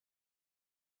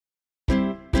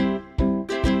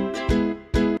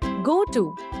Go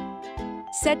to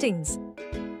Settings,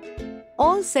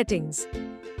 All Settings,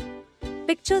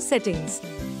 Picture Settings.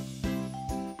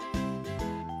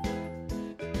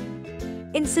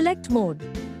 In Select Mode,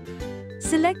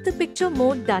 select the picture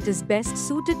mode that is best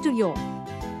suited to your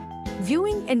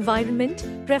viewing environment,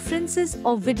 preferences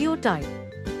or video type.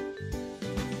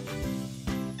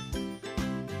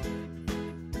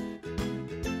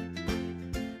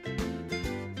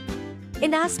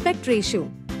 In aspect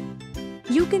ratio,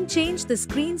 you can change the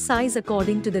screen size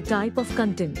according to the type of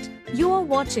content you are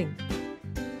watching.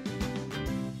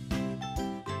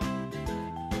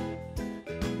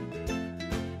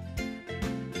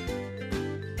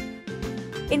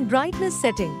 In brightness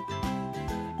setting,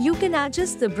 you can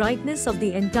adjust the brightness of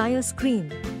the entire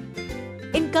screen.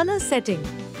 In color setting,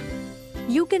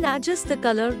 you can adjust the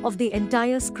color of the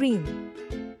entire screen.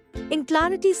 In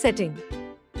clarity setting,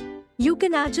 you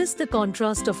can adjust the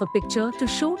contrast of a picture to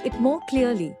show it more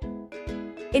clearly.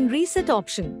 In reset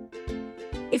option,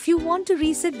 if you want to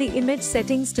reset the image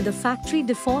settings to the factory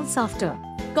defaults after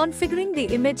configuring the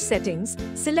image settings,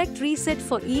 select reset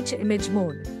for each image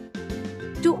mode.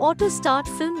 To auto start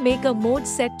filmmaker mode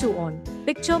set to on,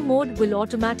 picture mode will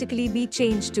automatically be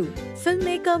changed to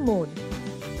filmmaker mode.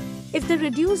 If the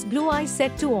reduce blue eye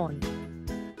set to on,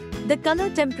 the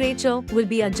color temperature will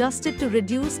be adjusted to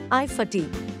reduce eye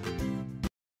fatigue.